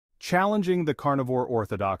Challenging the carnivore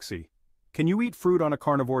orthodoxy. Can you eat fruit on a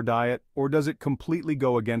carnivore diet, or does it completely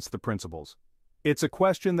go against the principles? It's a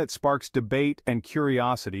question that sparks debate and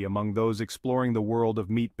curiosity among those exploring the world of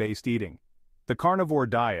meat-based eating. The carnivore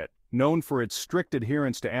diet, known for its strict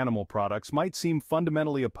adherence to animal products, might seem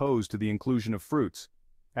fundamentally opposed to the inclusion of fruits.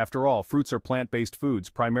 After all, fruits are plant-based foods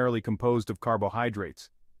primarily composed of carbohydrates.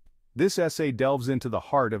 This essay delves into the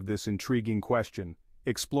heart of this intriguing question,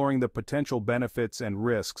 exploring the potential benefits and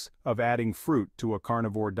risks of adding fruit to a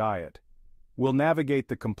carnivore diet. We'll navigate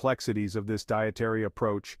the complexities of this dietary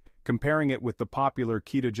approach, comparing it with the popular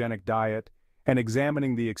ketogenic diet, and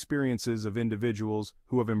examining the experiences of individuals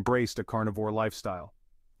who have embraced a carnivore lifestyle.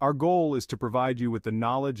 Our goal is to provide you with the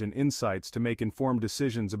knowledge and insights to make informed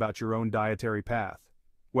decisions about your own dietary path.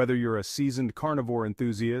 Whether you're a seasoned carnivore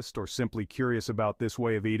enthusiast or simply curious about this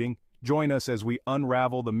way of eating, join us as we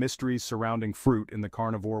unravel the mysteries surrounding fruit in the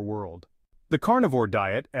carnivore world. The carnivore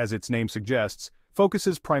diet, as its name suggests,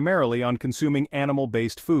 focuses primarily on consuming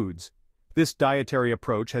animal-based foods. This dietary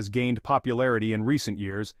approach has gained popularity in recent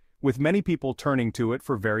years, with many people turning to it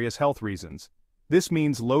for various health reasons. This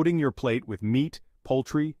means loading your plate with meat,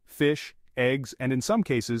 poultry, fish, eggs, and in some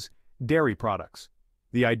cases, dairy products.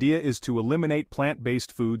 The idea is to eliminate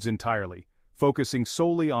plant-based foods entirely, focusing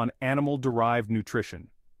solely on animal-derived nutrition.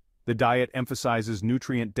 The diet emphasizes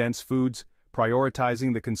nutrient-dense foods,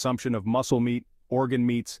 prioritizing the consumption of muscle meat, organ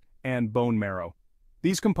meats, and bone marrow.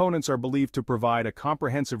 These components are believed to provide a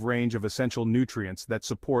comprehensive range of essential nutrients that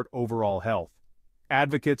support overall health.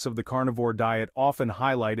 Advocates of the carnivore diet often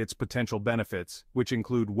highlight its potential benefits, which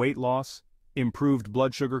include weight loss, improved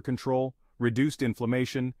blood sugar control, reduced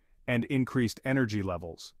inflammation, and increased energy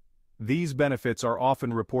levels. These benefits are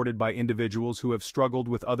often reported by individuals who have struggled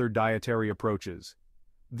with other dietary approaches.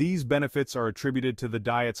 These benefits are attributed to the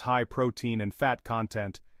diet's high protein and fat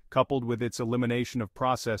content, coupled with its elimination of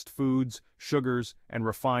processed foods, sugars, and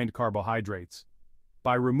refined carbohydrates.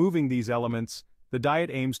 By removing these elements, the diet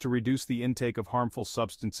aims to reduce the intake of harmful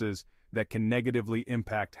substances that can negatively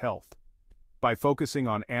impact health. By focusing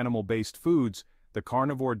on animal-based foods, the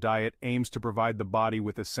carnivore diet aims to provide the body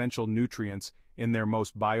with essential nutrients in their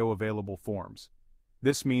most bioavailable forms.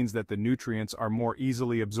 This means that the nutrients are more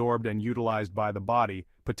easily absorbed and utilized by the body,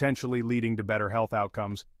 potentially leading to better health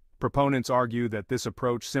outcomes. Proponents argue that this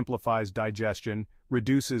approach simplifies digestion,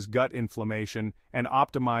 reduces gut inflammation, and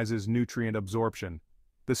optimizes nutrient absorption.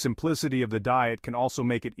 The simplicity of the diet can also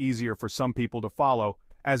make it easier for some people to follow,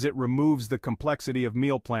 as it removes the complexity of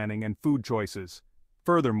meal planning and food choices.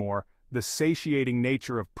 Furthermore, the satiating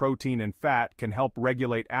nature of protein and fat can help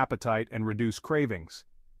regulate appetite and reduce cravings.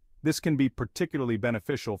 This can be particularly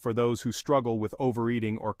beneficial for those who struggle with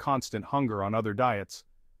overeating or constant hunger on other diets.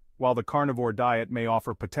 While the carnivore diet may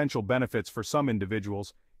offer potential benefits for some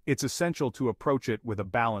individuals, it's essential to approach it with a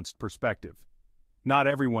balanced perspective. Not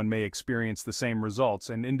everyone may experience the same results,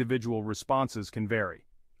 and individual responses can vary.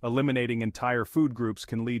 Eliminating entire food groups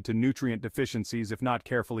can lead to nutrient deficiencies if not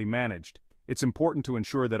carefully managed. It's important to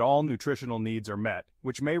ensure that all nutritional needs are met,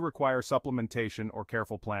 which may require supplementation or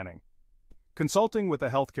careful planning. Consulting with a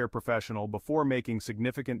healthcare professional before making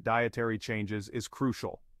significant dietary changes is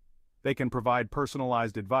crucial. They can provide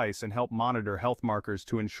personalized advice and help monitor health markers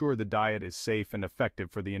to ensure the diet is safe and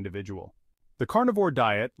effective for the individual. The carnivore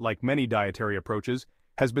diet, like many dietary approaches,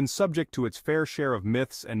 has been subject to its fair share of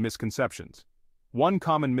myths and misconceptions. One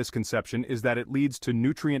common misconception is that it leads to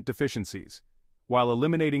nutrient deficiencies. While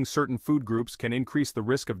eliminating certain food groups can increase the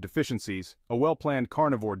risk of deficiencies, a well-planned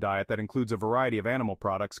carnivore diet that includes a variety of animal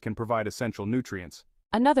products can provide essential nutrients.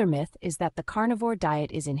 Another myth is that the carnivore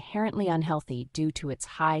diet is inherently unhealthy due to its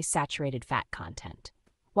high saturated fat content.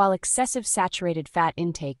 While excessive saturated fat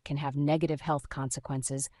intake can have negative health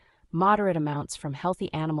consequences, moderate amounts from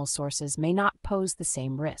healthy animal sources may not pose the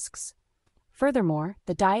same risks. Furthermore,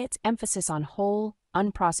 the diet's emphasis on whole,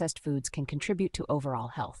 unprocessed foods can contribute to overall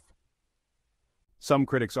health. Some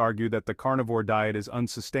critics argue that the carnivore diet is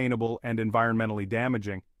unsustainable and environmentally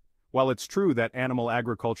damaging. While it's true that animal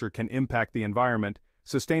agriculture can impact the environment,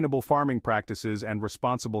 sustainable farming practices and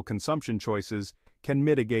responsible consumption choices can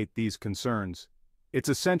mitigate these concerns. It's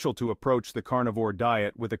essential to approach the carnivore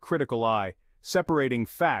diet with a critical eye, separating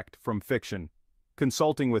fact from fiction.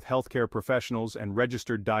 Consulting with healthcare professionals and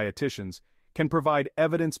registered dietitians can provide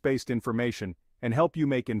evidence-based information and help you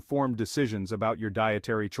make informed decisions about your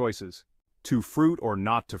dietary choices. To fruit or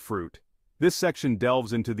not to fruit? This section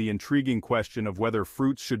delves into the intriguing question of whether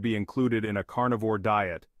fruits should be included in a carnivore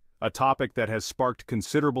diet, a topic that has sparked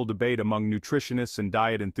considerable debate among nutritionists and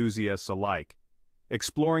diet enthusiasts alike.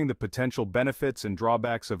 Exploring the potential benefits and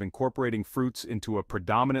drawbacks of incorporating fruits into a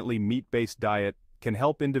predominantly meat-based diet, can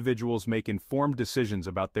help individuals make informed decisions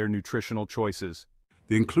about their nutritional choices.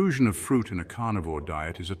 The inclusion of fruit in a carnivore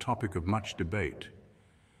diet is a topic of much debate.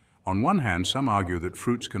 On one hand, some argue that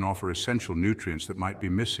fruits can offer essential nutrients that might be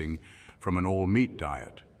missing from an all-meat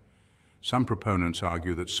diet. Some proponents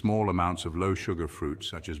argue that small amounts of low-sugar fruits,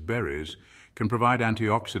 such as berries, can provide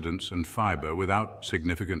antioxidants and fiber without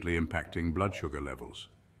significantly impacting blood sugar levels.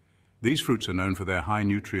 These fruits are known for their high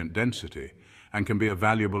nutrient density and can be a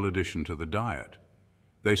valuable addition to the diet.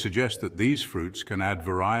 They suggest that these fruits can add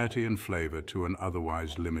variety and flavor to an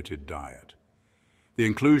otherwise limited diet. The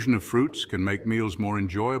inclusion of fruits can make meals more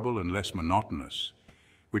enjoyable and less monotonous,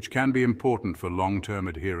 which can be important for long-term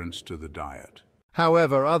adherence to the diet.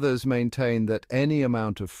 However, others maintain that any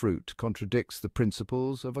amount of fruit contradicts the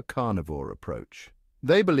principles of a carnivore approach.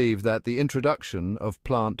 They believe that the introduction of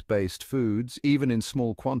plant-based foods, even in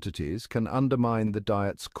small quantities, can undermine the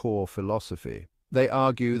diet's core philosophy. They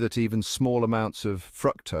argue that even small amounts of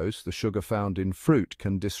fructose, the sugar found in fruit,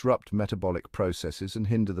 can disrupt metabolic processes and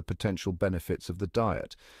hinder the potential benefits of the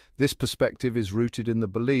diet. This perspective is rooted in the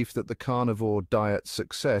belief that the carnivore diet's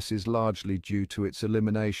success is largely due to its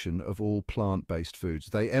elimination of all plant-based foods.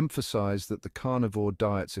 They emphasize that the carnivore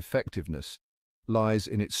diet's effectiveness lies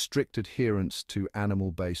in its strict adherence to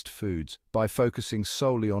animal-based foods. By focusing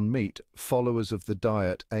solely on meat, followers of the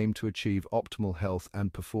diet aim to achieve optimal health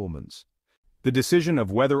and performance. The decision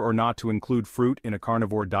of whether or not to include fruit in a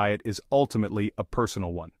carnivore diet is ultimately a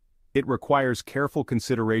personal one. It requires careful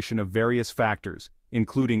consideration of various factors,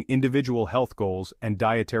 including individual health goals and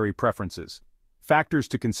dietary preferences. Factors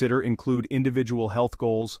to consider include individual health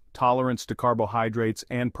goals, tolerance to carbohydrates,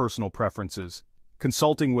 and personal preferences.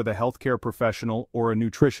 Consulting with a healthcare professional or a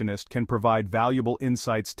nutritionist can provide valuable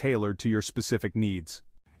insights tailored to your specific needs.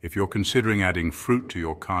 If you're considering adding fruit to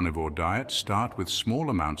your carnivore diet, start with small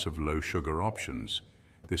amounts of low-sugar options.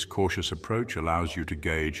 This cautious approach allows you to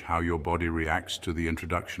gauge how your body reacts to the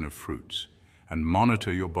introduction of fruits and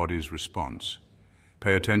monitor your body's response.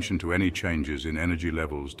 Pay attention to any changes in energy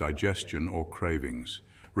levels, digestion, or cravings.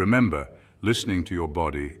 Remember, listening to your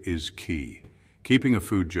body is key. Keeping a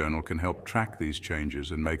food journal can help track these changes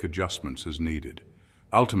and make adjustments as needed.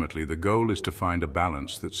 Ultimately, the goal is to find a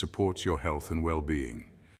balance that supports your health and well-being.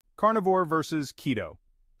 Carnivore versus keto,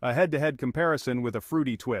 a head-to-head comparison with a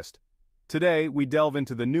fruity twist. Today, we delve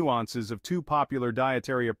into the nuances of two popular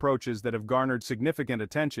dietary approaches that have garnered significant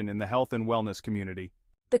attention in the health and wellness community.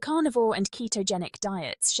 The carnivore and ketogenic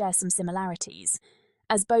diets share some similarities,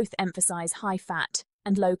 as both emphasize high fat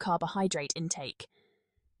and low carbohydrate intake.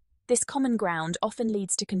 This common ground often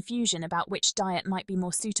leads to confusion about which diet might be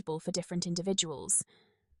more suitable for different individuals.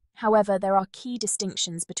 However, there are key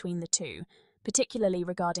distinctions between the two, particularly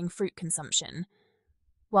regarding fruit consumption.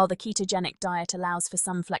 While the ketogenic diet allows for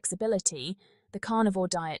some flexibility, the carnivore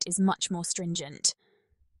diet is much more stringent.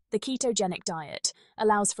 The ketogenic diet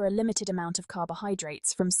allows for a limited amount of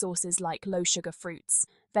carbohydrates from sources like low-sugar fruits,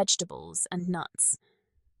 vegetables, and nuts.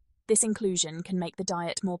 This inclusion can make the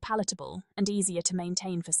diet more palatable and easier to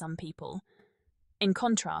maintain for some people. In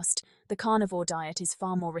contrast, the carnivore diet is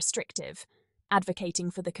far more restrictive,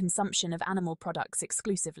 advocating for the consumption of animal products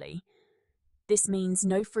exclusively. This means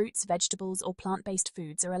no fruits, vegetables, or plant-based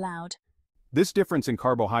foods are allowed. This difference in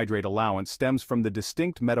carbohydrate allowance stems from the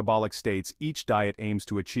distinct metabolic states each diet aims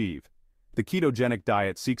to achieve. The ketogenic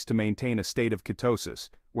diet seeks to maintain a state of ketosis,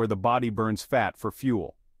 where the body burns fat for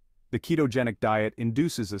fuel. The ketogenic diet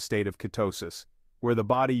induces a state of ketosis, where the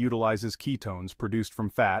body utilizes ketones produced from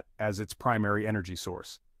fat as its primary energy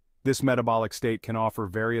source. This metabolic state can offer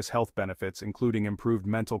various health benefits, including improved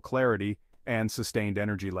mental clarity and sustained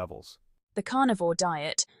energy levels. The carnivore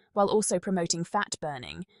diet, while also promoting fat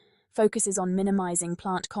burning, focuses on minimizing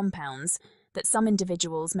plant compounds that some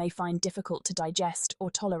individuals may find difficult to digest or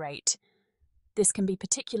tolerate. This can be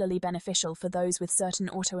particularly beneficial for those with certain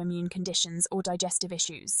autoimmune conditions or digestive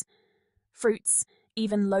issues. Fruits,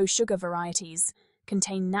 even low-sugar varieties,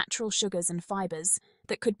 contain natural sugars and fibers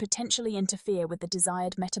that could potentially interfere with the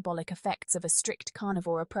desired metabolic effects of a strict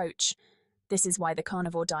carnivore approach. This is why the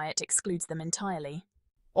carnivore diet excludes them entirely.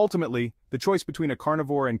 Ultimately, the choice between a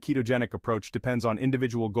carnivore and ketogenic approach depends on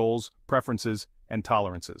individual goals, preferences, and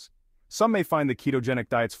tolerances. Some may find the ketogenic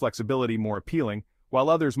diet's flexibility more appealing, while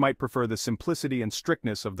others might prefer the simplicity and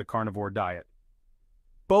strictness of the carnivore diet.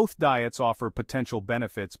 Both diets offer potential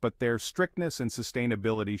benefits, but their strictness and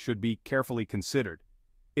sustainability should be carefully considered.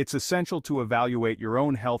 It's essential to evaluate your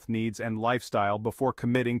own health needs and lifestyle before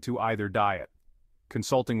committing to either diet.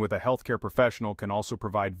 Consulting with a healthcare professional can also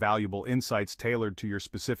provide valuable insights tailored to your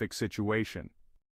specific situation.